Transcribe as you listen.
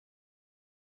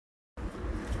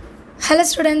Hello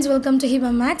students, welcome to Hiba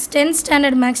Max 10th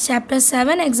Standard Max Chapter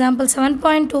 7 Example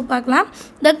 7.2 பார்க்கலாம்.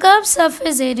 The curved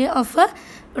surface area of a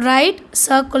right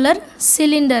circular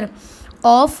cylinder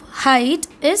of height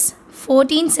is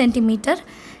 14 cm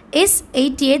is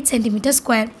 88 cm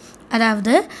square.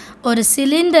 அதாவது ஒரு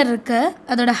cylinder இருக்கு,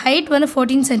 அதோட height வந்து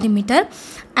 14 cm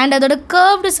and அதோட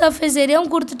curved surface area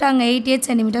கொடுத்துட்டாங்க 88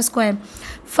 cm square.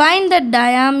 Find the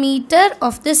diameter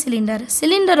of the cylinder.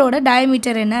 சிலிண்டரோட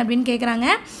diameter என்ன அப்படின்னு கேட்குறாங்க.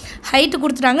 ஹைட்டு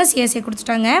கொடுத்துட்டாங்க, சிஎஸ்ஏ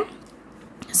கொடுத்துட்டாங்க.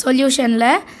 சொல்யூஷனில்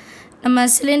நம்ம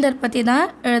சிலிண்டர் பற்றி தான்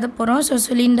எழுத போகிறோம். ஸோ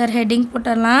சிலிண்டர் ஹெட்டிங்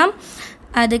போட்டுடலாம்.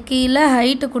 அது கீழே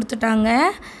ஹைட்டு கொடுத்துட்டாங்க.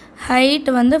 ஹைட்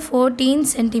வந்து 14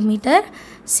 சென்டிமீட்டர்.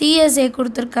 சிஎஸ்ஏ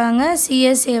கொடுத்துருக்காங்க.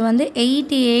 சிஎஸ்ஏ வந்து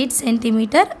 88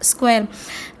 சென்டிமீட்டர் ஸ்கொயர்.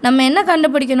 நம்ம என்ன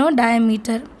கண்டுபிடிக்கணும்?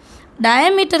 டயமீட்டர்.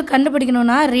 டயமீட்டர்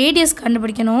கண்டுபிடிக்கணும்னா ரேடியஸ்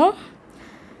கண்டுபிடிக்கணும்.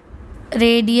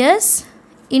 Radius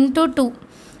into 2.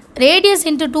 ரேடியஸ்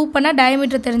இன்ட்டு 2 பண்ணால்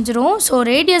டயமீட்டர் தெரிஞ்சிடும். ஸோ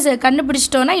ரேடியஸை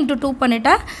கண்டுபிடிச்சிட்டோன்னா இன்ட்டு 2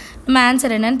 பண்ணிட்டா நம்ம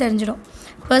ஆன்சர் என்னன்னு தெரிஞ்சிடும்.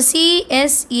 இப்போ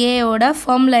சிஎஸ்ஏவோட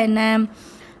ஃபார்முலா என்ன?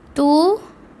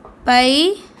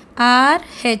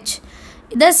 2πRH.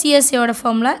 இதான் சிஎஸ்ஏவோட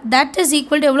formula. That is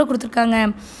equal to எவ்வளோ கொடுத்துருக்காங்க?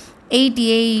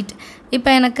 88. இப்போ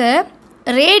எனக்கு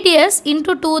ரேடியஸ்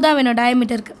இன்ட்டு 2 தான் வேணும்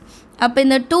டயமீட்டருக்கு. அப்போ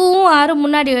இந்த 2வும் 6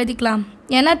 முன்னாடி எழுதிக்கலாம்.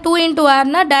 ஏன்னா 2 இன்ட்டு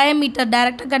ஆர்னால் டயமீட்டர்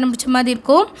டைரெக்டாக கண்டுபிடிச்ச மாதிரி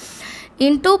இருக்கும்.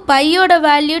 இன்ட்டு பையோட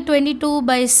வேல்யூ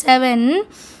 22/7,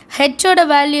 ஹெச்சோட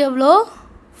வேல்யூ எவ்வளோ?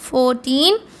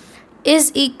 14 இஸ்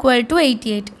ஈக்குவல் டு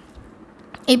 88.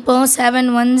 இப்போது 7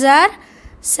 1s are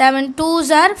 7 2s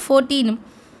are 14.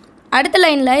 அடுத்த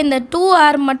லைனில் இந்த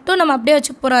 2r மட்டும் நம்ம அப்படியே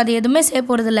வச்சுக்க போகிறோம். அது எதுவுமே செய்ய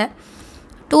போகிறதில்ல.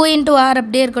 2 இன்ட்டு ஆர்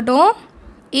அப்படியே இருக்கட்டும்.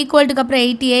 ஈக்குவல்ட்டுக்கு அப்புறம்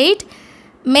 88.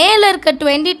 மேலே இருக்க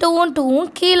 22வும் 2வும்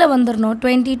கீழே வந்துடணும்.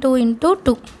 22 இன்ட்டு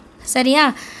 2. சரியா?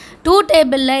 2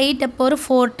 டேபிளில் 8 எப்போ ஒரு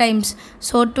 4 டைம்ஸ்.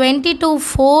 So 22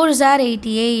 4s are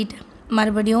 88.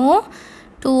 மறுபடியும்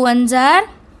 2 1s are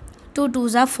 2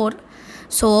 2s are 4.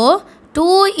 So 2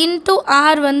 into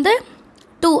R வந்து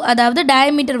 2, அதாவது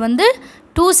டயமீட்டர் வந்து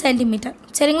 2 சென்டிமீட்டர்.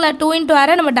 சரிங்களா? 2 இன்ட்டு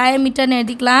ஆரை நம்ம டயமீட்டர்னு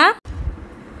எழுதிக்கலாம்.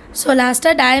 ஸோ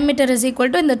லாஸ்ட்டாக டயமீட்டர் இஸ்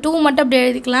ஈக்குவல் டு இந்த 2 மட்டும் அப்படி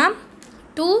எழுதிக்கலாம்.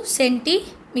 2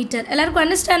 சென்டிமீட்டர். எல்லாருக்கும்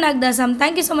அண்டர்ஸ்டாண்ட் ஆகுதா some?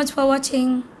 Thank you so much for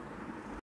வாட்சிங்.